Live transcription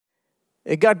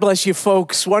God bless you,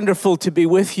 folks. Wonderful to be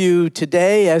with you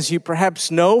today. As you perhaps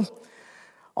know,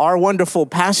 our wonderful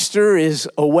pastor is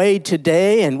away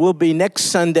today and will be next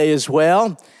Sunday as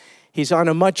well. He's on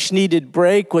a much-needed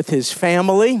break with his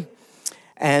family.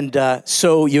 And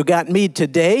so you got me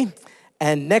today.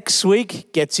 And next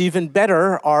week gets even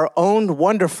better. Our own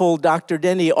wonderful Dr.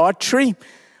 Denny Autry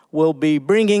will be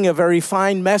bringing a very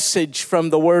fine message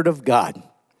from the Word of God.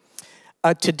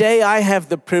 Today I have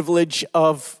the privilege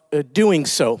of doing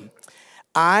so.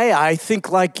 I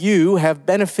think like you, have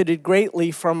benefited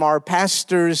greatly from our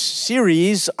pastor's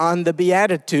series on the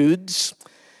Beatitudes.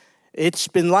 It's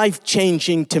been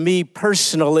life-changing to me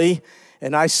personally,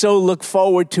 and I so look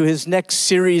forward to his next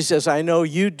series as I know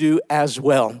you do as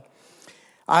well.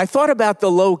 I thought about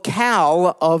the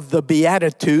locale of the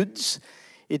Beatitudes.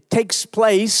 It takes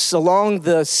place along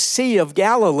the Sea of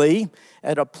Galilee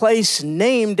at a place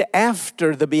named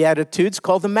after the Beatitudes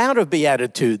called the Mount of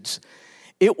Beatitudes.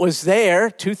 It was there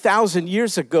 2,000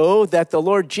 years ago that the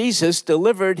Lord Jesus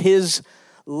delivered his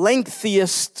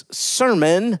lengthiest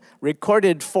sermon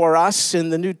recorded for us in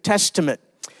the New Testament.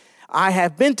 I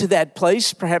have been to that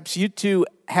place, perhaps you too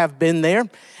have been there,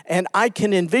 and I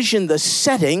can envision the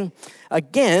setting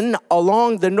again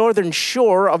along the northern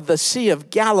shore of the Sea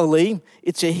of Galilee.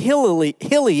 It's a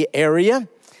hilly area.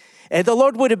 And the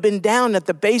Lord would have been down at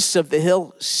the base of the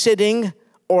hill, sitting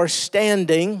or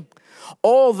standing.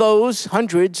 All those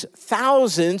hundreds,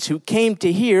 thousands who came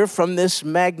to hear from this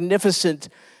magnificent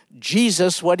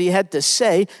Jesus what he had to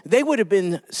say, they would have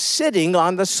been sitting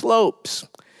on the slopes.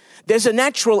 There's a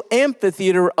natural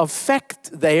amphitheater effect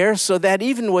there, so that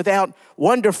even without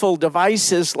wonderful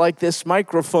devices like this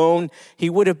microphone, he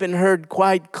would have been heard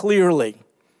quite clearly.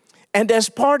 And as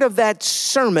part of that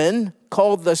sermon,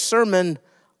 called the Sermon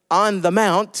on the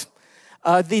Mount,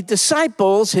 the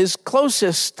disciples, his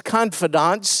closest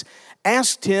confidants,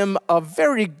 asked him a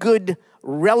very good,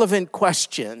 relevant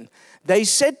question. They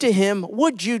said to him,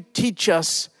 "Would you teach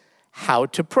us how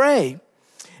to pray?"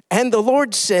 And the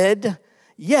Lord said,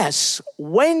 "Yes,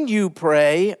 when you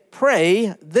pray,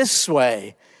 pray this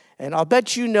way." And I'll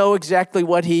bet you know exactly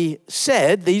what he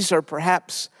said. These are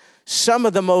perhaps some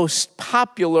of the most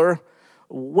popular,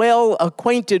 well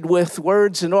acquainted with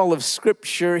words in all of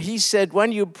Scripture. He said,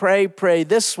 when you pray, pray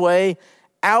this way,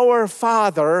 "Our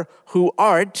Father who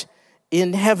art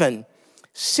in heaven."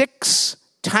 6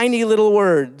 tiny little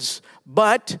words,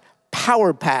 but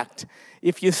power-packed.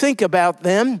 If you think about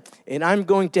them, and I'm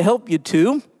going to help you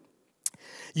to,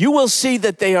 you will see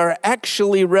that they are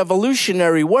actually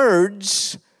revolutionary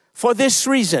words for this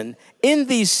reason. In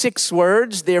these 6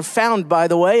 words, they're found, by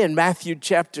the way, in Matthew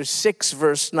chapter 6,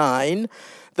 verse 9.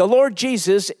 The Lord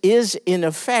Jesus is, in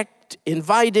effect,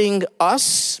 inviting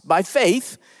us, by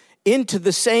faith, into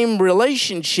the same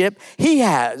relationship he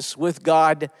has with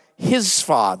God, his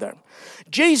Father.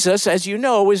 Jesus, as you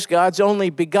know, is God's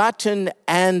only begotten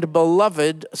and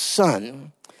beloved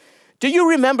Son. Do you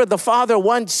remember the Father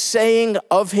once saying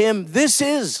of him, "This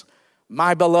is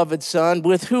my beloved Son,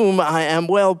 with whom I am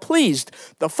well pleased"?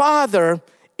 The Father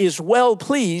is well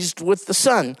pleased with the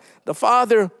Son. The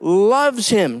Father loves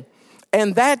him.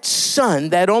 And that Son,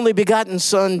 that only begotten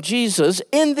Son, Jesus,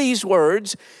 in these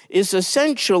words, is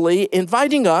essentially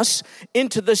inviting us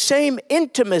into the same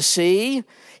intimacy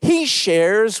he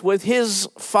shares with his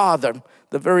Father,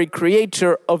 the very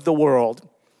creator of the world.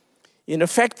 In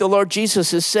effect, the Lord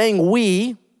Jesus is saying,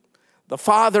 we, the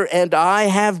Father and I,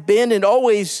 have been and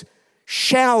always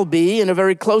shall be in a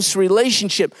very close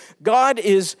relationship. God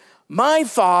is my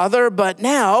Father, but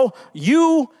now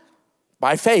you,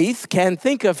 by faith, can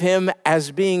think of him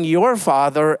as being your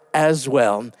Father as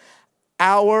well.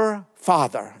 Our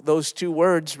Father. Those 2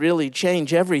 words really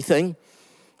change everything.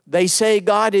 They say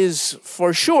God is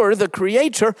for sure the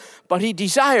creator, but he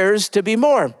desires to be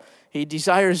more. He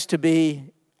desires to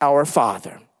be our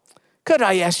Father. Could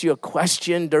I ask you a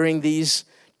question during these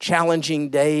challenging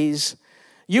days?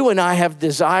 You and I have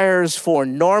desires for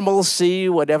normalcy,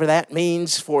 whatever that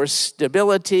means, for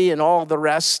stability and all the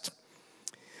rest.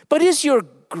 But is your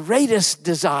greatest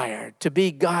desire to be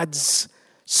God's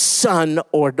son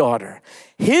or daughter?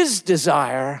 His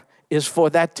desire is for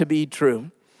that to be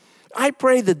true. I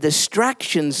pray the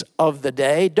distractions of the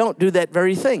day don't do that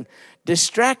very thing.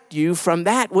 Distract you from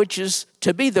that which is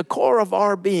to be the core of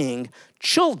our being,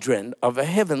 children of a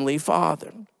heavenly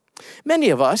Father. Many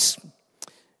of us,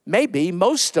 maybe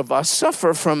most of us,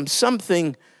 suffer from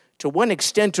something to one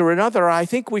extent or another I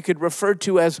think we could refer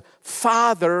to as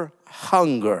father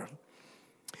hunger.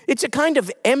 It's a kind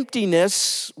of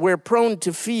emptiness we're prone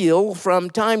to feel from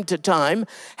time to time,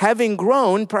 having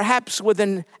grown perhaps with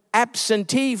an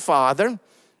absentee father,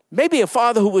 Maybe a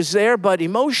father who was there, but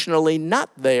emotionally not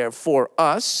there for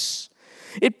us.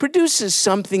 It produces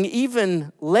something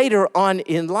even later on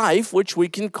in life, which we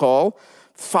can call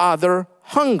father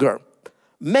hunger.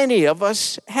 Many of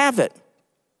us have it.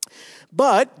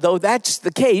 But though that's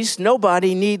the case,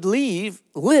 nobody need live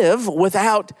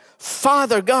without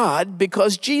Father God,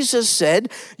 because Jesus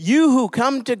said, you who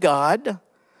come to God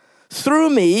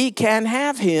through me can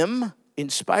have him. In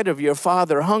spite of your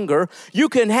father hunger, you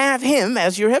can have him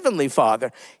as your heavenly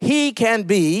Father. He can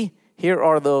be, here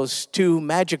are those two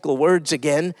magical words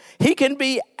again, he can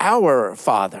be our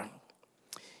Father.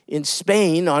 In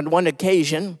Spain, on one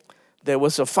occasion, there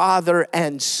was a father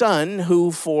and son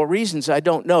who, for reasons I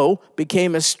don't know,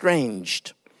 became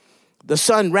estranged. The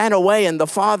son ran away and the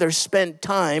father spent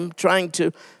time trying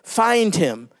to find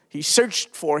him. He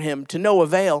searched for him to no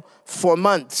avail for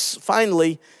months.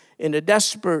 Finally, in a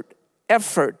desperate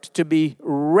effort to be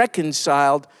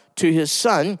reconciled to his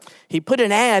son, he put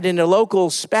an ad in a local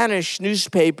Spanish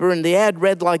newspaper, and the ad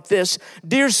read like this: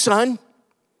 "Dear son,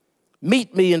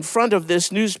 meet me in front of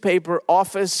this newspaper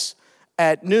office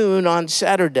at noon on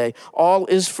Saturday. All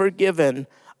is forgiven.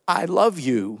 I love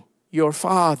you, your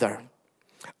father."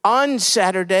 On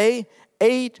Saturday,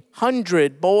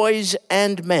 800 boys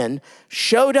and men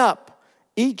showed up,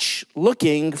 each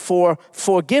looking for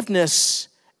forgiveness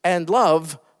and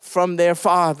love from their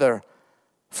fathers.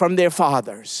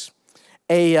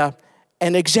 An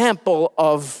example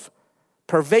of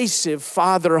pervasive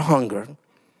father hunger.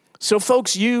 So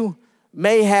folks, you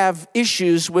may have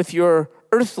issues with your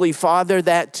earthly father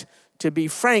that, to be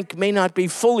frank, may not be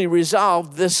fully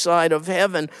resolved this side of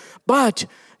heaven, but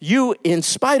you, in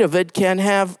spite of it, can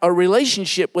have a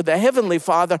relationship with a heavenly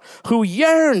Father who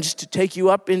yearns to take you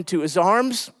up into his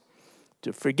arms,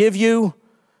 to forgive you,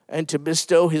 and to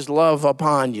bestow his love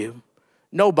upon you.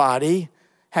 Nobody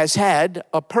has had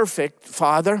a perfect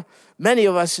father. Many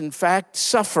of us, in fact,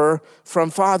 suffer from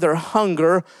father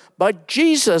hunger, but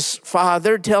Jesus'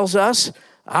 Father tells us,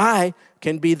 I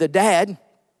can be the dad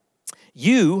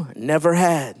you never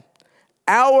had.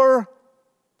 Our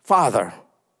Father.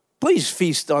 Please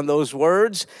feast on those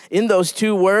words. In those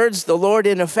two words, the Lord,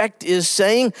 in effect, is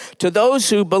saying to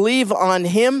those who believe on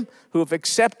him, who have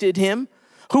accepted him,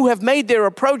 who have made their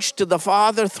approach to the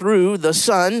Father through the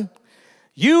Son,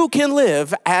 you can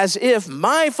live as if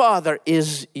my Father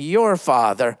is your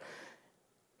Father.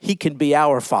 He can be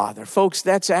our Father. Folks,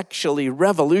 that's actually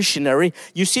revolutionary.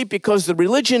 You see, because the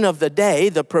religion of the day,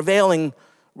 the prevailing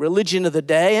religion of the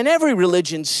day, and every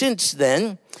religion since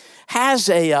then, has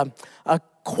a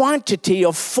quantity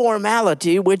of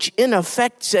formality which in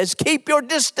effect says, keep your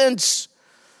distance.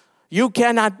 You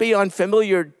cannot be on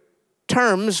familiar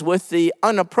terms with the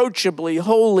unapproachably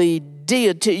holy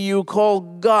deity you call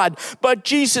God. But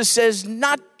Jesus says,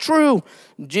 not true.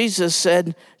 Jesus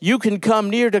said, you can come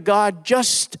near to God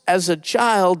just as a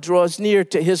child draws near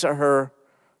to his or her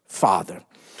father.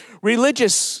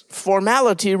 Religious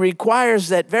formality requires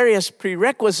that various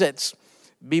prerequisites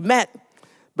be met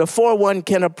before one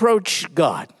can approach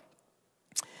God.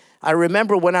 I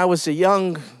remember when I was a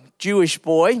young Jewish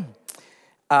boy,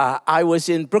 I was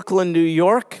in Brooklyn, New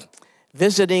York,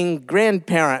 visiting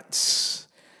grandparents.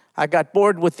 I got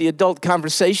bored with the adult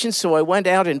conversation, so I went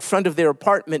out in front of their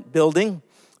apartment building.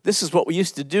 This is what we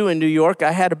used to do in New York.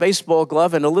 I had a baseball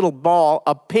glove and a little ball,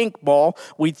 a pink ball.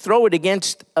 We'd throw it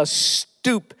against a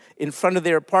stoop in front of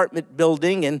their apartment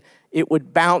building, and it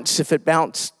would bounce. If it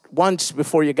bounced once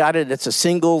before you got it, it's a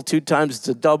single. 2 times, it's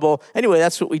a double. Anyway,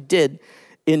 that's what we did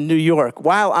in New York.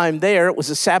 While I'm there, it was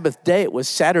a Sabbath day. It was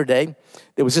Saturday.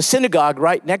 There was a synagogue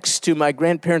right next to my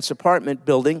grandparents' apartment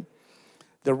building.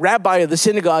 The rabbi of the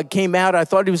synagogue came out. I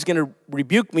thought he was going to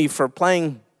rebuke me for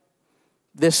playing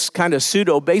this kind of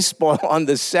pseudo baseball on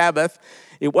the Sabbath.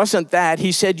 It wasn't that.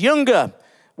 He said, Junge,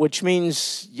 which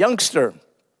means youngster.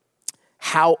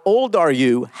 How old are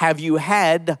you? Have you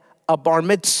had a bar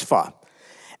mitzvah?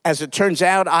 As it turns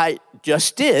out, I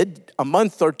just did a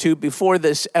month or 2 before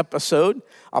this episode.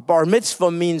 A bar mitzvah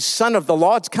means son of the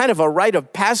law. It's kind of a rite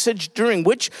of passage during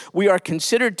which we are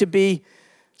considered to be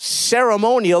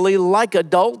ceremonially like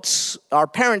adults. Our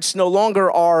parents no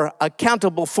longer are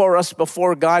accountable for us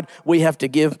before God. We have to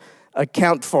give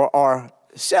account for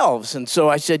ourselves. And so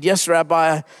I said, yes,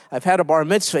 Rabbi, I've had a bar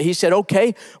mitzvah. He said,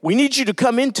 okay, we need you to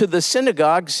come into the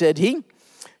synagogue, said he,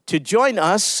 to join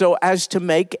us so as to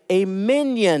make a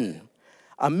minyan.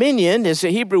 A minyan is a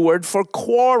Hebrew word for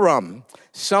quorum.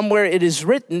 Somewhere it is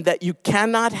written that you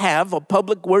cannot have a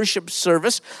public worship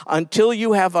service until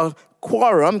you have a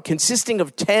quorum consisting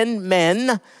of 10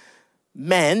 men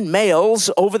males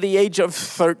over the age of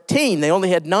 13. They only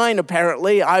had 9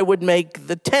 apparently. I would make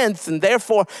the 10th, and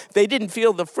therefore they didn't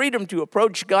feel the freedom to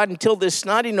approach God until this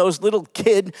snotty-nosed little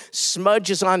kid,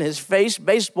 smudges on his face,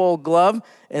 baseball glove,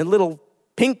 and little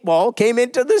pink ball came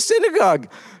into the synagogue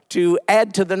to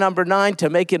add to the number 9 to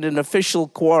make it an official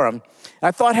quorum.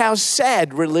 I thought how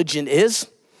sad religion is,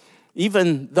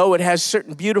 even though it has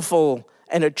certain beautiful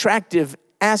and attractive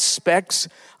aspects.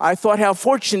 I thought how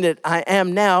fortunate I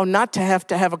am now not to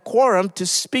have a quorum to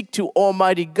speak to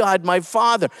Almighty God, my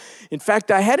Father. In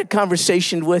fact, I had a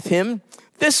conversation with him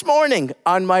this morning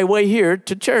on my way here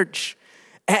to church.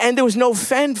 And there was no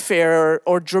fanfare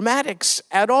or dramatics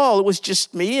at all. It was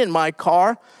just me in my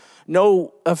car.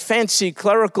 No fancy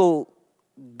clerical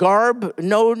garb,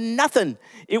 no nothing.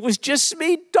 It was just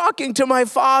me talking to my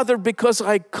Father because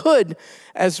I could,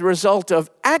 as a result of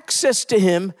access to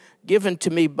him given to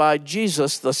me by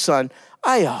Jesus the Son.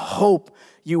 I hope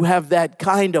you have that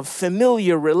kind of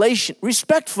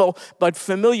respectful but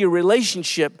familiar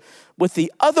relationship with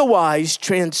the otherwise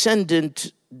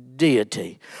transcendent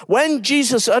deity. When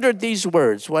Jesus uttered these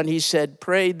words, when he said,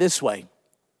 pray this way,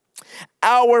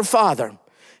 Our Father,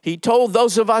 he told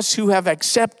those of us who have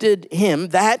accepted him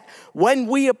that when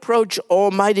we approach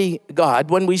Almighty God,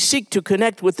 when we seek to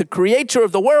connect with the creator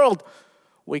of the world,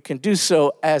 we can do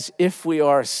so as if we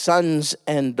are sons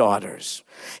and daughters.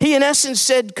 He, in essence,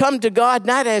 said, come to God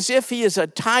not as if he is a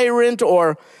tyrant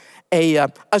or a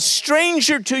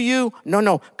stranger to you.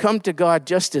 No, come to God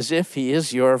just as if he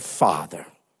is your Father.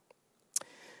 I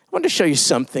want to show you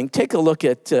something. Take a look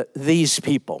at these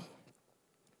people.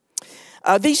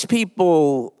 These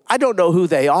people, I don't know who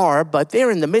they are, but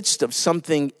they're in the midst of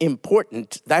something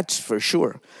important, that's for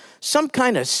sure. Some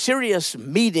kind of serious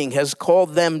meeting has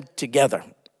called them together.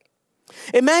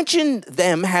 Imagine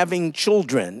them having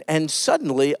children, and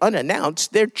suddenly,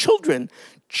 unannounced, their children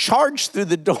charged through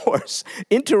the doors,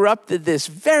 interrupted this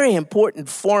very important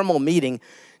formal meeting,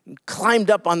 and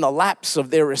climbed up on the laps of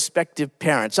their respective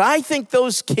parents. I think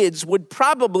those kids would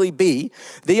probably be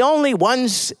the only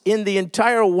ones in the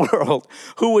entire world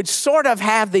who would sort of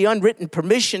have the unwritten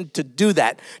permission to do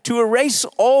that, to erase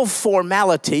all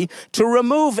formality, to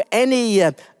remove any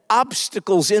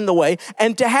obstacles in the way,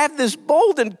 and to have this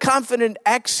bold and confident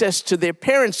access to their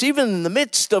parents, even in the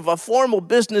midst of a formal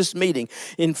business meeting.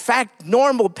 In fact,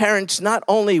 normal parents not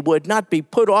only would not be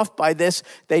put off by this,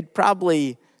 they'd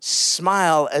probably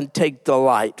smile and take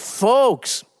delight.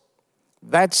 Folks,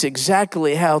 that's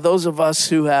exactly how those of us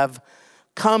who have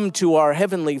come to our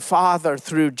Heavenly Father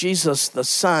through Jesus the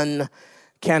Son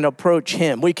can approach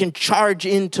him. We can charge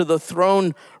into the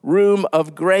throne room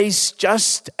of grace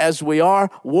just as we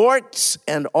are, warts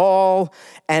and all,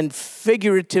 and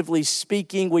figuratively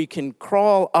speaking, we can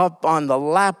crawl up on the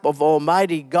lap of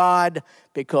Almighty God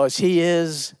because he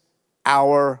is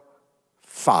our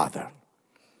Father.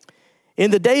 In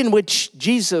the day in which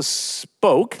Jesus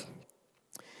spoke,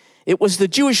 it was the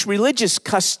Jewish religious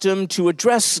custom to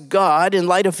address God in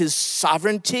light of his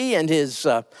sovereignty and his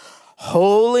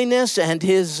holiness and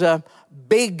his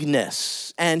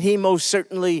bigness. And he most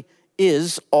certainly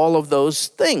is all of those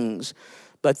things.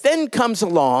 But then comes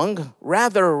along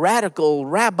rather radical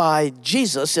Rabbi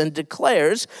Jesus and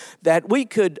declares that we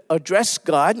could address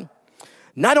God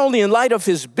not only in light of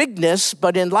his bigness,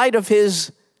 but in light of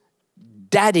his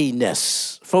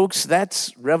daddiness. Folks,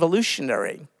 that's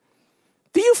revolutionary.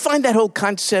 Do you find that whole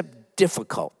concept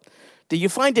difficult? Do you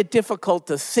find it difficult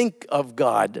to think of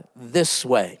God this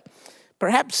way?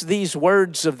 Perhaps these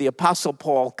words of the Apostle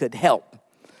Paul could help.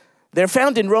 They're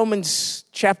found in Romans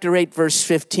chapter 8, verse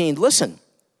 15. Listen,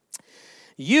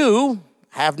 you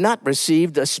have not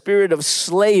received a spirit of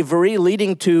slavery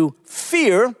leading to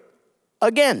fear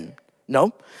again.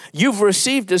 No, you've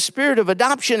received a spirit of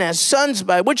adoption as sons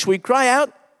by which we cry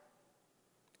out,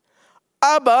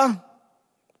 Abba,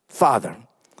 Father.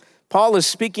 Paul is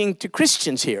speaking to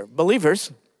Christians here,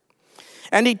 believers.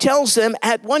 And he tells them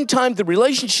at one time the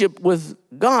relationship with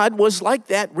God was like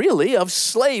that, really, of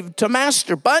slave to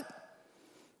master. But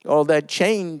all that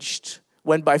changed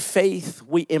when by faith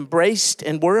we embraced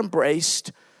and were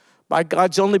embraced by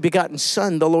God's only begotten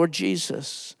Son, the Lord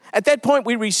Jesus. At that point,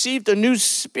 we received a new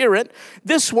spirit,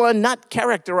 this one not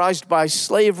characterized by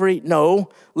slavery, no,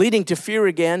 leading to fear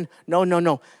again.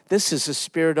 No. This is a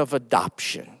spirit of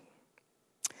adoption.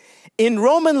 In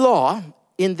Roman law,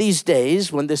 in these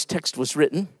days, when this text was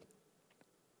written,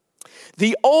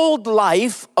 the old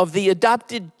life of the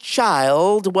adopted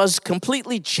child was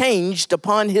completely changed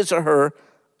upon his or her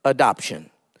adoption.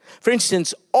 For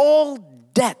instance, all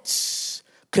debts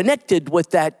connected with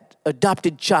that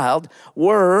adopted child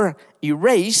were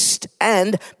erased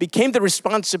and became the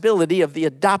responsibility of the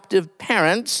adoptive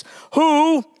parents,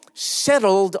 who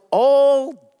settled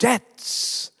all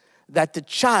debts that the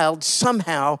child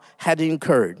somehow had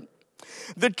incurred.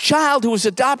 The child who was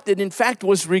adopted, in fact,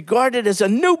 was regarded as a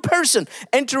new person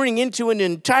entering into an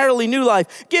entirely new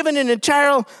life, given an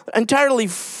entirely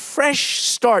fresh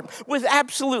start with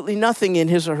absolutely nothing in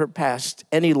his or her past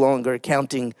any longer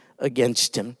counting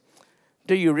against him.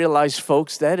 Do you realize,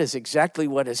 folks, that is exactly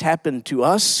what has happened to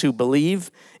us who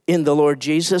believe in the Lord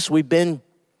Jesus? We've been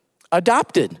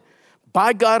adopted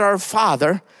by God our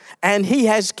Father, and he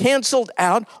has canceled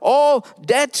out all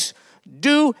debts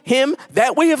due him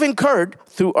that we have incurred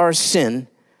through our sin.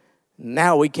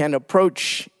 Now we can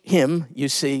approach him, you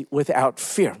see, without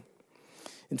fear.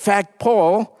 In fact,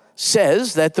 Paul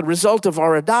says that the result of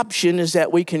our adoption is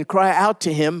that we can cry out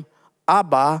to him,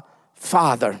 Abba,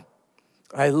 Father.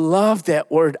 I love that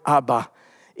word, Abba.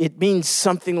 It means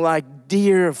something like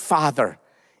dear Father,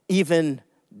 even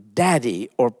Daddy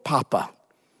or Papa.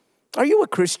 Are you a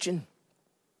Christian?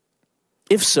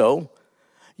 If so,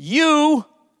 you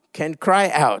can cry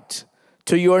out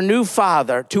to your new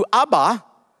father, to Abba,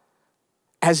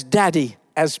 as Daddy,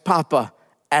 as Papa,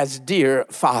 as dear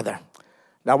Father.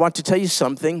 Now, I want to tell you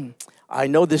something. I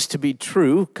know this to be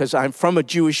true because I'm from a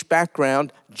Jewish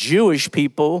background. Jewish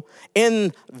people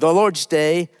in the Lord's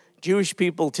day, Jewish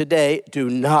people today do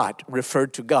not refer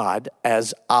to God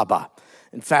as Abba.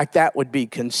 In fact, that would be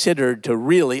considered to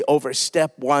really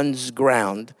overstep one's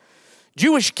ground.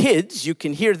 Jewish kids, you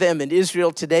can hear them in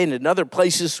Israel today and in other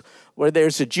places where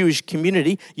there's a Jewish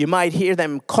community. You might hear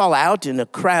them call out in a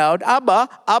crowd, Abba,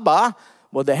 Abba.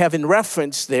 Well, they have in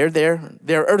reference there their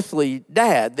earthly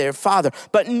dad, their father.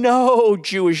 But no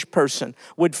Jewish person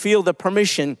would feel the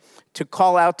permission to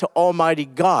call out to Almighty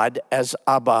God as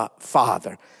Abba,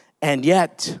 Father. And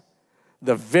yet,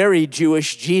 the very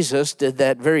Jewish Jesus did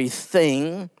that very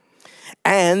thing.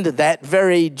 And that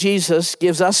very Jesus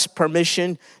gives us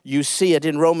permission, you see it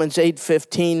in Romans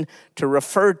 8:15, to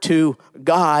refer to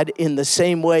God in the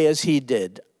same way as he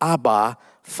did, Abba,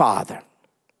 Father.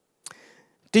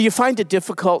 Do you find it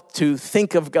difficult to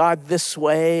think of God this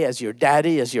way, as your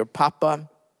daddy, as your papa?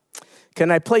 Can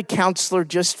I play counselor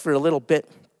just for a little bit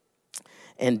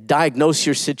and diagnose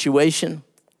your situation?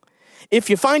 If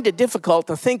you find it difficult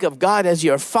to think of God as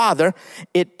your father,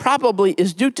 it probably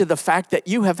is due to the fact that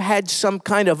you have had some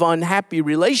kind of unhappy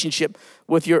relationship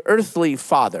with your earthly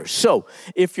father. So,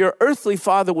 if your earthly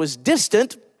father was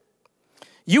distant,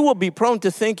 you will be prone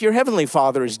to think your heavenly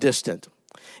father is distant.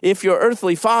 If your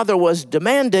earthly father was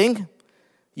demanding,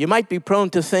 you might be prone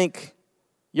to think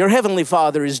your heavenly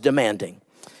father is demanding.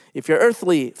 If your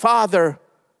earthly father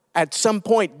at some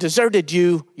point deserted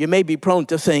you, you may be prone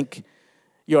to think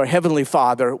your heavenly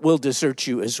Father will desert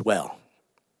you as well.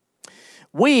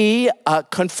 We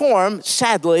conform,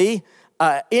 sadly,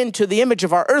 into the image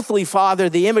of our earthly father,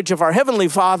 the image of our heavenly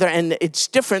Father, and it's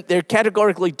different. They're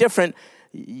categorically different.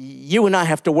 You and I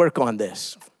have to work on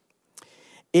this.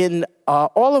 In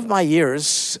all of my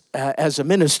years as a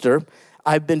minister,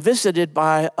 I've been visited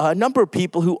by a number of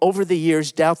people who over the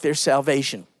years doubt their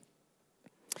salvation.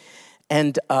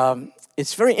 And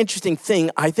it's a very interesting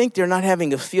thing. I think they're not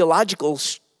having a theological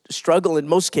struggle in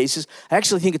most cases. I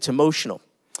actually think it's emotional.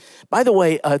 By the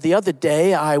way, the other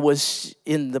day I was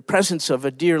in the presence of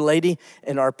a dear lady,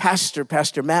 and our pastor,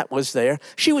 Pastor Matt, was there.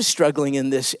 She was struggling in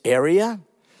this area.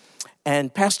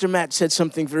 And Pastor Matt said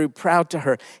something very proud to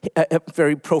her,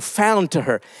 very profound to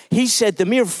her. He said, the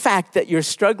mere fact that you're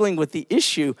struggling with the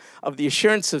issue of the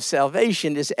assurance of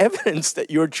salvation is evidence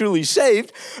that you're truly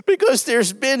saved, because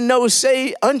there's been no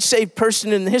unsaved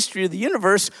person in the history of the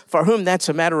universe for whom that's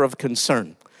a matter of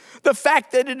concern. The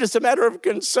fact that it is a matter of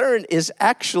concern is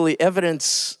actually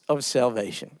evidence of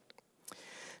salvation.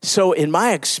 So in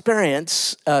my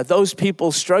experience, those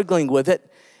people struggling with it,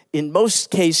 in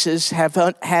most cases, have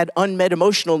had unmet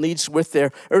emotional needs with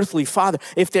their earthly father.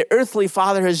 If their earthly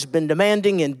father has been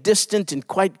demanding and distant and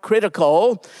quite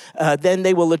critical, then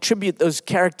they will attribute those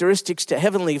characteristics to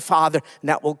Heavenly Father, and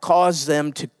that will cause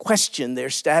them to question their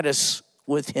status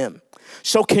with him.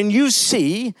 So can you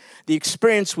see the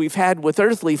experience we've had with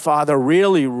earthly father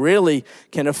really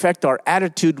can affect our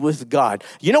attitude with God?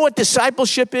 You know what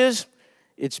discipleship is?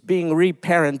 It's being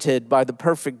reparented by the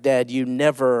perfect dad you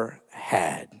never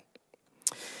had.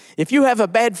 If you have a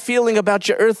bad feeling about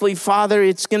your earthly father,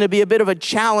 it's going to be a bit of a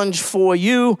challenge for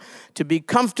you to be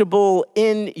comfortable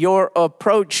in your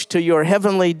approach to your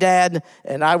heavenly dad.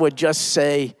 And I would just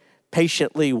say,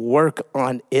 patiently work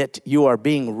on it. You are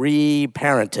being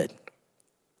reparented.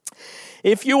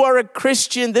 If you are a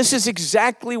Christian, this is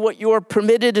exactly what you are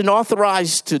permitted and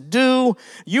authorized to do.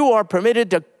 You are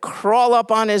permitted to crawl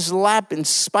up on his lap in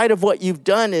spite of what you've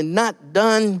done and not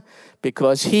done,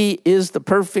 because he is the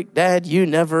perfect dad you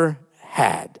never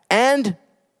had. And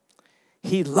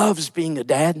he loves being a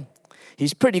dad.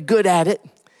 He's pretty good at it.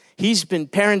 He's been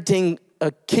parenting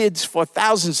kids for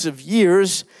thousands of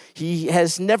years. He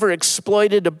has never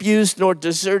exploited, abused, nor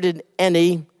deserted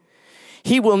any.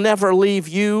 He will never leave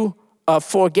you,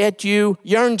 forget you,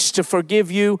 yearns to forgive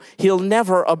you. He'll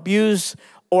never abuse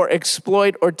or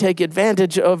exploit or take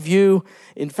advantage of you.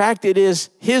 In fact, it is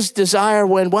his desire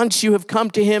when once you have come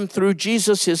to him through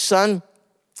Jesus, his son,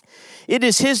 it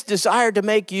is his desire to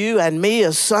make you and me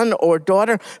a son or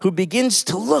daughter who begins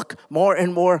to look more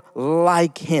and more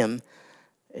like him.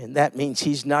 And that means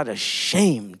he's not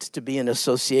ashamed to be in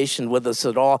association with us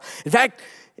at all. In fact,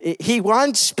 he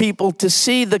wants people to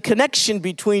see the connection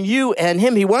between you and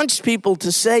him. He wants people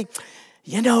to say,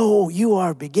 you know, you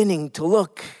are beginning to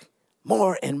look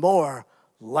more and more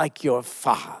like your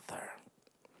Father.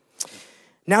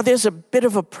 Now, there's a bit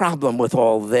of a problem with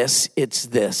all this. It's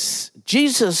this.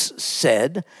 Jesus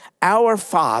said, our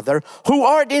Father who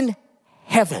art in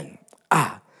heaven.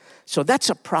 So that's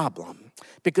a problem.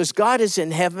 Because God is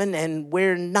in heaven and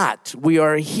we're not. We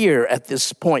are here at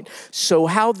this point. So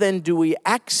how then do we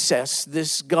access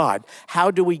this God?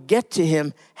 How do we get to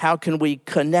him? How can we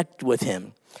connect with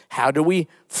him? How do we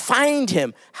find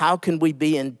him? How can we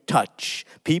be in touch?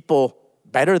 People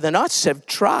better than us have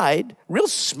tried, real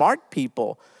smart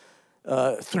people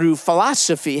through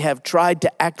philosophy have tried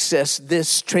to access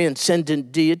this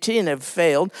transcendent deity and have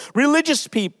failed. Religious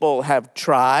people have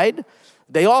tried.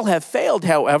 They all have failed,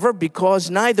 however, because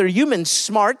neither human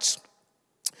smarts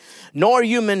nor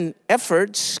human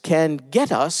efforts can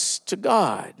get us to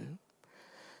God.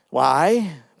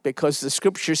 Why? Because the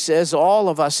scripture says all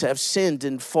of us have sinned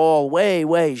and fall way,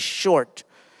 way short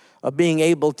of being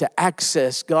able to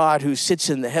access God who sits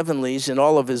in the heavenlies in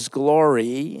all of his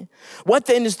glory. What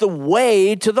then is the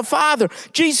way to the Father?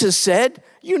 Jesus said,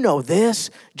 you know this,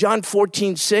 John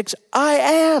 14:6, I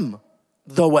am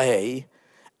the way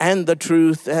and the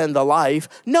truth and the life.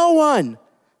 No one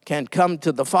can come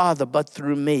to the Father but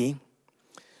through me.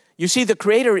 You see, the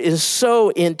Creator is so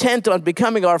intent on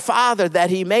becoming our Father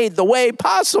that he made the way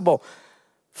possible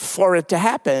for it to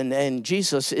happen, and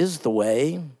Jesus is the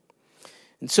way.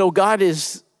 And so God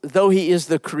is, though he is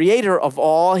the creator of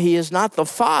all, he is not the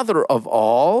father of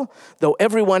all. Though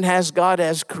everyone has God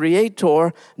as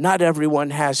creator, not everyone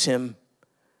has him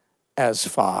as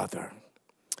father.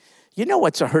 You know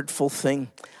what's a hurtful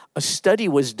thing? A study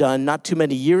was done not too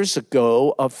many years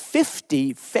ago of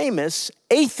 50 famous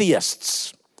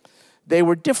atheists. They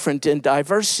were different and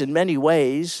diverse in many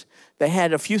ways. They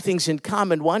had a few things in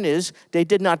common. One is they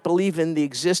did not believe in the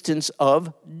existence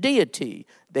of deity.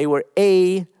 They were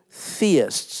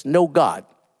atheists, no God.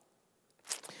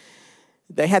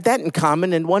 They had that in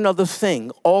common, and one other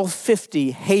thing. All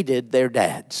 50 hated their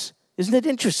dads. Isn't it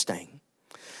interesting?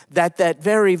 That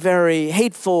very, very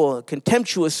hateful,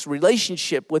 contemptuous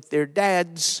relationship with their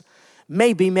dads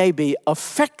maybe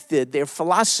affected their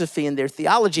philosophy and their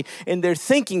theology and their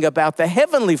thinking about the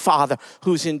Heavenly Father,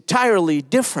 who's entirely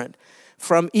different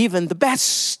from even the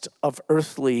best of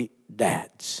earthly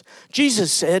dads.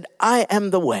 Jesus said, I am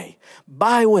the way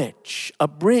by which a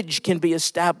bridge can be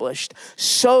established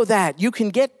so that you can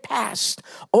get past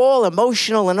all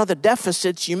emotional and other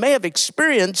deficits you may have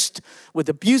experienced with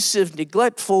abusive,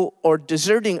 neglectful, or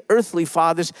deserting earthly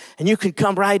fathers, and you can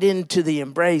come right into the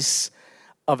embrace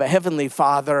of a Heavenly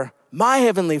Father, my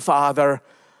Heavenly Father.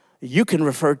 You can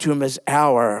refer to him as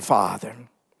our Father.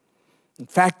 In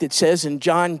fact, it says in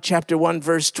John chapter 1,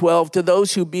 verse 12, to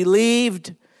those who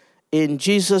believed in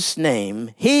Jesus' name,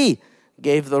 he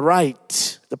gave the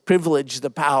right, the privilege,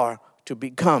 the power to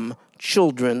become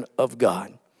children of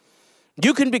God.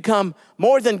 You can become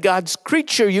more than God's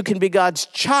creature. You can be God's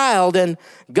child, and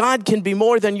God can be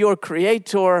more than your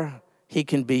creator. He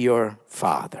can be your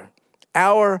Father.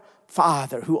 Our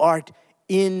Father who art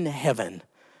in heaven.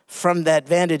 From that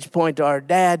vantage point, our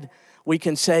dad, we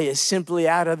can say, is simply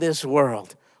out of this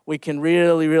world. We can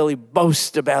really, really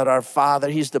boast about our Father.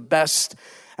 He's the best.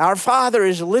 Our Father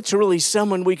is literally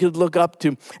someone we could look up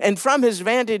to. And from his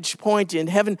vantage point in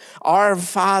heaven, our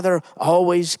Father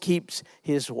always keeps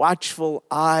his watchful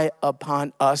eye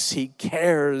upon us. He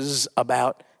cares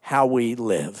about how we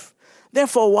live.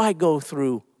 Therefore, why go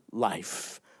through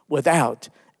life without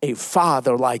a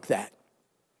Father like that?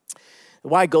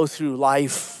 Why go through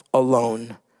life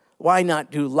alone? Why not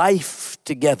do life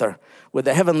together with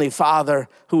a Heavenly Father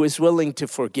who is willing to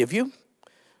forgive you,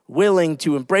 willing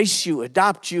to embrace you,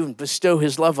 adopt you, and bestow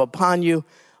his love upon you,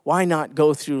 why not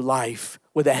go through life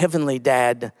with a heavenly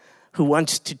dad who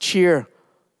wants to cheer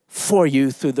for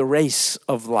you through the race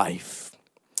of life?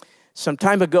 Some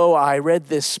time ago, I read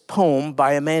this poem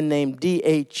by a man named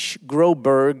D.H.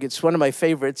 Rothberg. It's one of my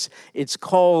favorites. It's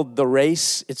called The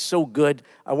Race. It's so good,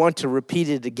 I want to repeat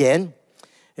it again.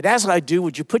 And as I do,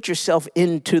 would you put yourself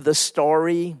into the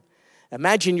story?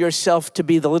 Imagine yourself to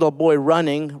be the little boy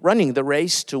running the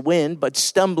race to win, but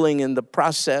stumbling in the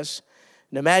process.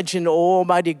 And imagine,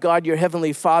 Almighty God, your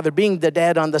heavenly Father, being the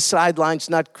dad on the sidelines,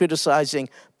 not criticizing,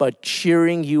 but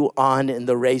cheering you on in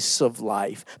the race of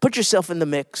life. Put yourself in the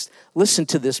mix. Listen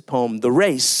to this poem, The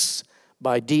Race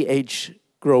by D.H.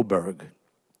 Rothberg.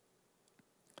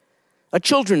 A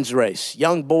children's race,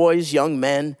 young boys, young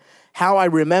men, how I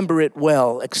remember it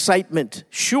well. Excitement,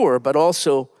 sure, but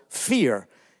also fear.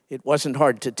 It wasn't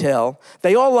hard to tell.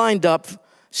 They all lined up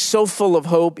so full of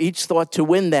hope, each thought to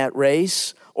win that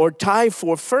race, or tie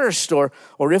for first, or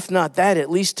if not that, at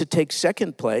least to take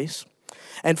second place.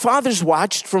 And fathers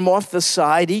watched from off the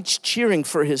side, each cheering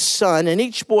for his son, and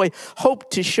each boy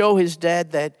hoped to show his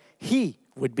dad that he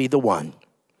would be the one.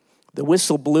 The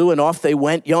whistle blew, and off they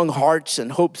went, young hearts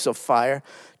and hopes of fire.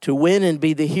 To win and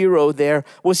be the hero there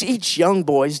was each young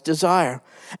boy's desire.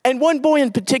 And one boy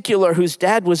in particular, whose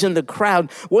dad was in the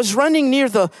crowd, was running near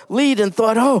the lead and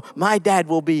thought, oh, my dad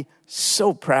will be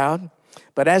so proud.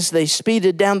 But as they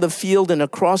speeded down the field and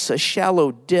across a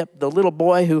shallow dip, the little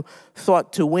boy who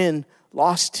thought to win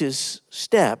lost his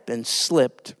step and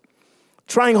slipped.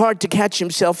 Trying hard to catch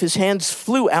himself, his hands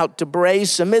flew out to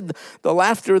brace. Amid the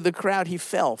laughter of the crowd, he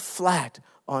fell flat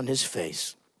on his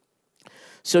face.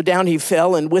 So down he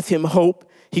fell, and with him hope.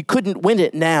 He couldn't win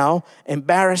it now.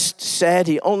 Embarrassed, sad,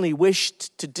 he only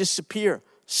wished to disappear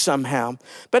somehow.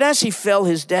 But as he fell,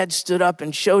 his dad stood up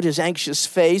and showed his anxious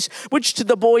face, which to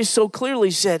the boy so clearly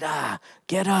said,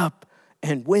 get up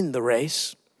and win the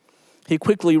race. He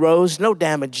quickly rose, no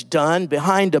damage done,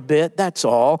 behind a bit, that's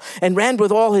all, and ran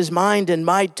with all his mind and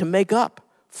might to make up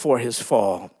for his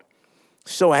fall.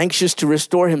 So anxious to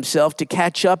restore himself, to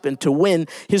catch up and to win,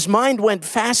 his mind went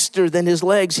faster than his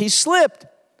legs. He slipped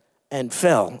and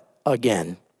fell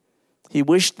again. He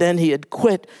wished then he had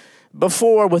quit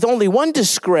before with only one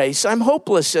disgrace. I'm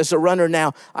hopeless as a runner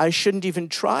now. I shouldn't even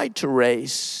try to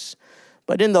race.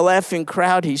 But in the laughing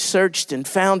crowd, he searched and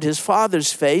found his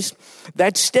father's face,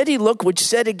 that steady look which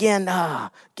said again,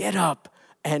 get up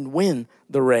and win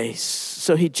the race.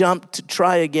 So he jumped to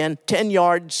try again, 10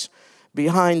 yards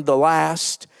behind the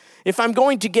last. If I'm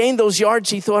going to gain those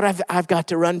yards, he thought, I've got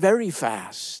to run very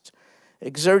fast.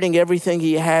 Exerting everything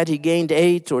he had, he gained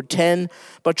 8 or 10,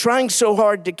 but trying so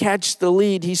hard to catch the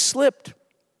lead, he slipped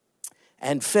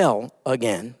and fell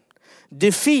again.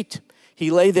 Defeat. He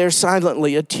lay there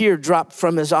silently, a tear dropped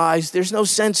from his eyes. There's no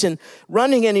sense in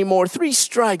running anymore. 3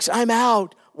 strikes, I'm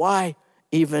out. Why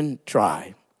even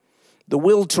try? The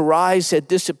will to rise had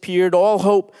disappeared. All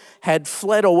hope had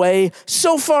fled away.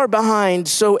 So far behind,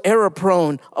 so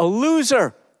error-prone, a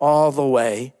loser all the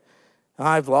way.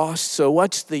 I've lost, so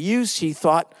what's the use, he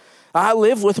thought. I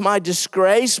live with my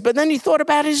disgrace. But then he thought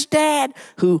about his dad,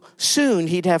 who soon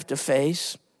he'd have to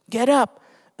face. Get up.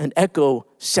 An echo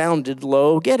sounded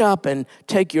low. Get up and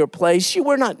take your place. You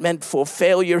were not meant for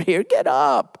failure here. Get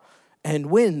up and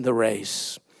win the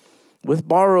race. With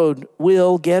borrowed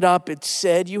will, get up, it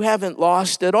said. You haven't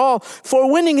lost at all.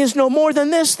 For winning is no more than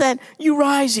this, that you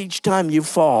rise each time you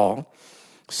fall.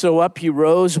 So up he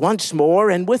rose once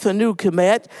more, and with a new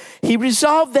commit, he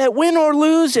resolved that win or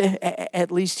lose,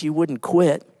 at least he wouldn't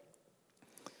quit.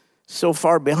 So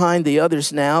far behind the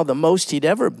others now, the most he'd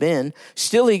ever been,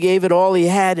 still he gave it all he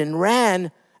had and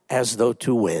ran as though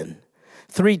to win.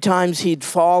 3 times he'd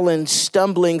fallen,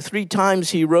 stumbling. 3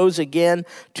 times he rose again,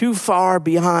 too far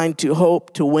behind to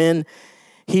hope to win.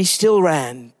 He still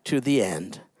ran to the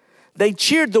end. They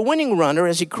cheered the winning runner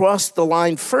as he crossed the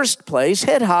line first place,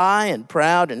 head high and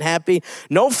proud and happy.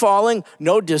 No falling,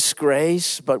 no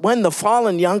disgrace. But when the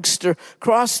fallen youngster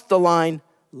crossed the line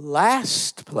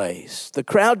last place, the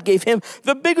crowd gave him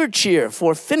the bigger cheer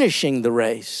for finishing the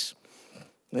race.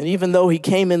 And even though he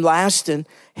came in last and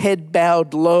head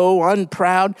bowed low,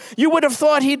 unproud, you would have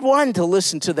thought he'd won to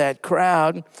listen to that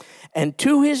crowd. And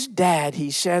to his dad,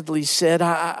 he sadly said,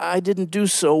 I didn't do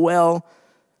so well.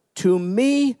 To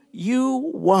me,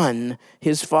 you won,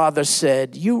 his father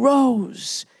said. You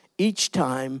rose each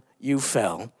time you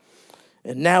fell.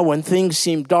 And now when things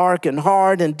seem dark and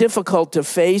hard and difficult to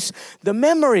face, the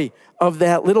memory of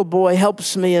that little boy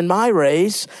helps me in my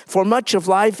race. For much of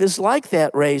life is like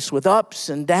that race, with ups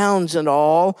and downs and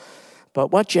all.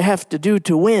 But what you have to do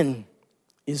to win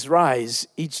is rise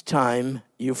each time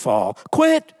you fall.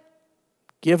 Quit.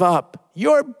 Give up.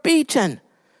 You're beaten.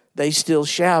 They still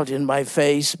shout in my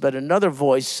face, but another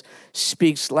voice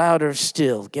speaks louder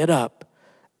still. Get up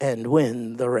and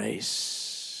win the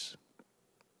race.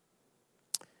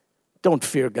 Don't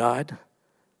fear God.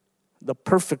 The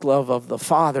perfect love of the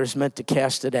Father is meant to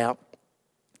cast it out.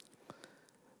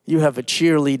 You have a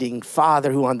cheerleading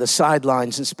Father who on the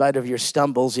sidelines, in spite of your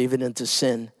stumbles, even into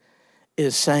sin,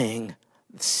 is saying,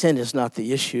 sin is not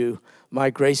the issue. My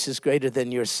grace is greater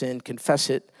than your sin. Confess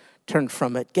it, turn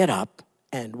from it, get up,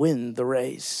 and win the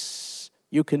race.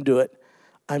 You can do it.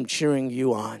 I'm cheering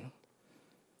you on.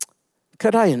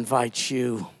 Could I invite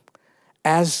you,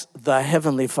 as the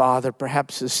Heavenly Father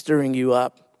perhaps is stirring you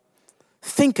up,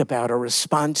 think about a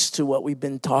response to what we've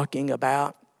been talking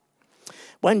about.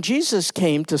 When Jesus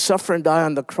came to suffer and die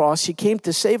on the cross, he came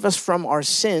to save us from our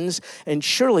sins, and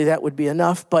surely that would be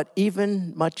enough, but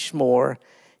even much more.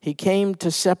 He came to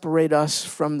separate us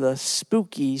from the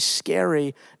spooky,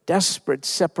 scary, desperate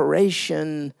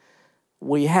separation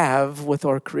we have with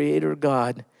our Creator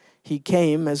God. He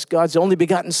came as God's only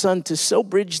begotten Son to so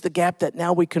bridge the gap that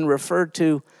now we can refer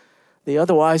to the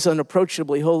otherwise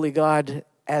unapproachably holy God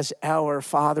as our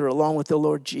Father, along with the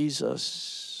Lord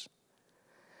Jesus.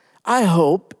 I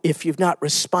hope, if you've not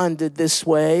responded this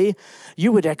way,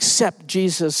 you would accept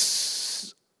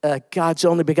Jesus, God's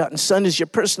only begotten Son, as your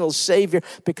personal Savior,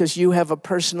 because you have a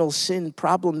personal sin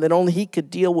problem that only He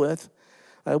could deal with.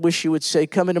 I wish you would say,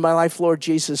 come into my life, Lord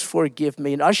Jesus, forgive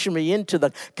me, and usher me into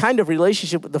the kind of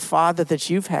relationship with the Father that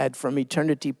you've had from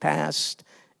eternity past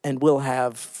and will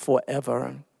have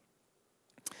forever.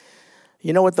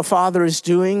 You know what the Father is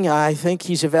doing? I think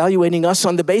He's evaluating us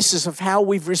on the basis of how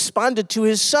we've responded to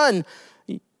His Son.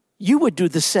 You would do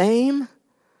the same?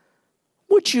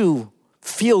 Would you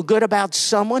feel good about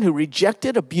someone who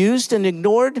rejected, abused, and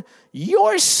ignored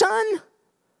your Son?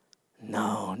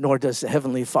 No, nor does the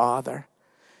Heavenly Father.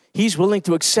 He's willing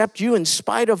to accept you in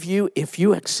spite of you if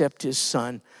you accept His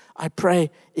Son. I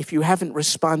pray if you haven't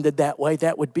responded that way,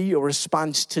 that would be your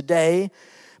response today.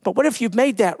 But what if you've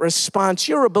made that response?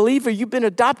 You're a believer, you've been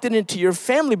adopted into your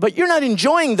family, but you're not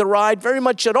enjoying the ride very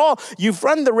much at all. You've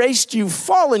run the race, you've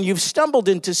fallen, you've stumbled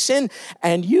into sin,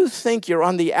 and you think you're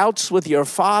on the outs with your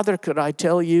Father. Could I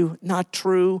tell you, not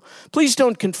true? Please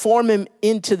don't conform Him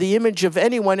into the image of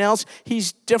anyone else.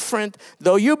 He's different.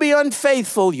 Though you be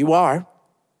unfaithful, you are.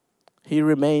 He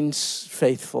remains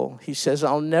faithful. He says,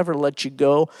 I'll never let you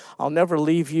go. I'll never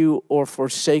leave you or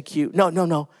forsake you.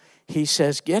 No. He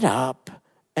says, get up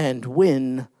and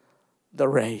win the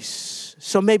race.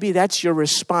 So maybe that's your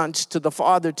response to the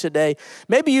Father today.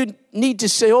 Maybe you need to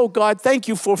say, oh God, thank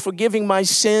you for forgiving my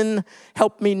sin.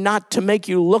 Help me not to make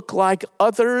you look like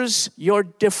others. You're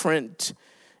different.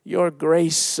 Your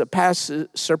grace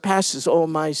surpasses all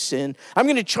my sin. I'm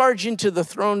going to charge into the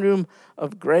throne room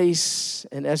of grace,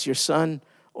 and as your son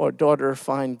or daughter,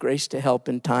 find grace to help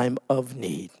in time of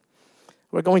need.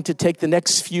 We're going to take the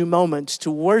next few moments to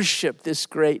worship this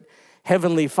great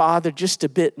Heavenly Father just a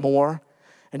bit more.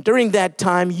 And during that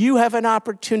time, you have an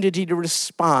opportunity to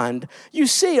respond. You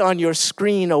see on your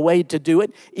screen a way to do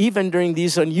it. Even during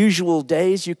these unusual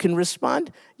days, you can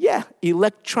respond,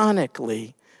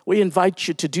 electronically. We invite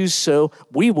you to do so.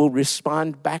 We will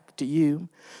respond back to you.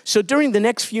 So during the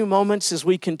next few moments as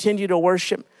we continue to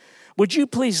worship, would you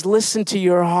please listen to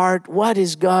your heart? What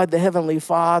is God, the Heavenly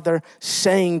Father,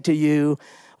 saying to you?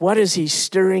 What is He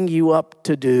stirring you up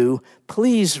to do?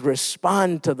 Please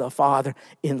respond to the Father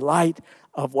in light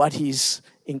of what He's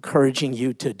encouraging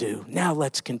you to do. Now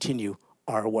let's continue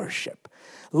our worship.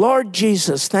 Lord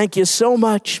Jesus, thank you so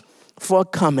much for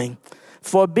coming,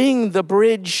 for being the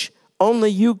bridge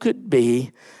only you could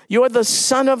be. You're the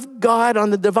Son of God on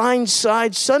the divine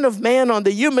side, Son of Man on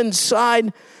the human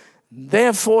side.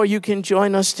 Therefore, you can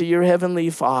join us to your Heavenly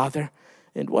Father.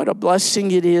 And what a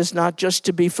blessing it is not just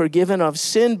to be forgiven of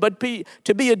sin, but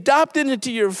to be adopted into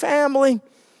your family,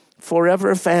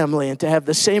 forever family, and to have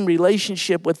the same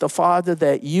relationship with the Father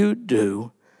that you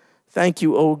do. Thank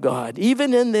you, O God.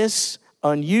 Even in this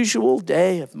unusual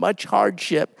day of much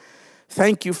hardship,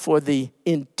 thank you for the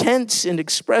intense,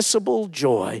 inexpressible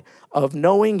joy of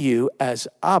knowing you as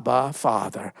Abba,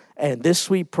 Father. And this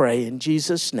we pray in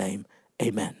Jesus' name.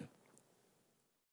 Amen.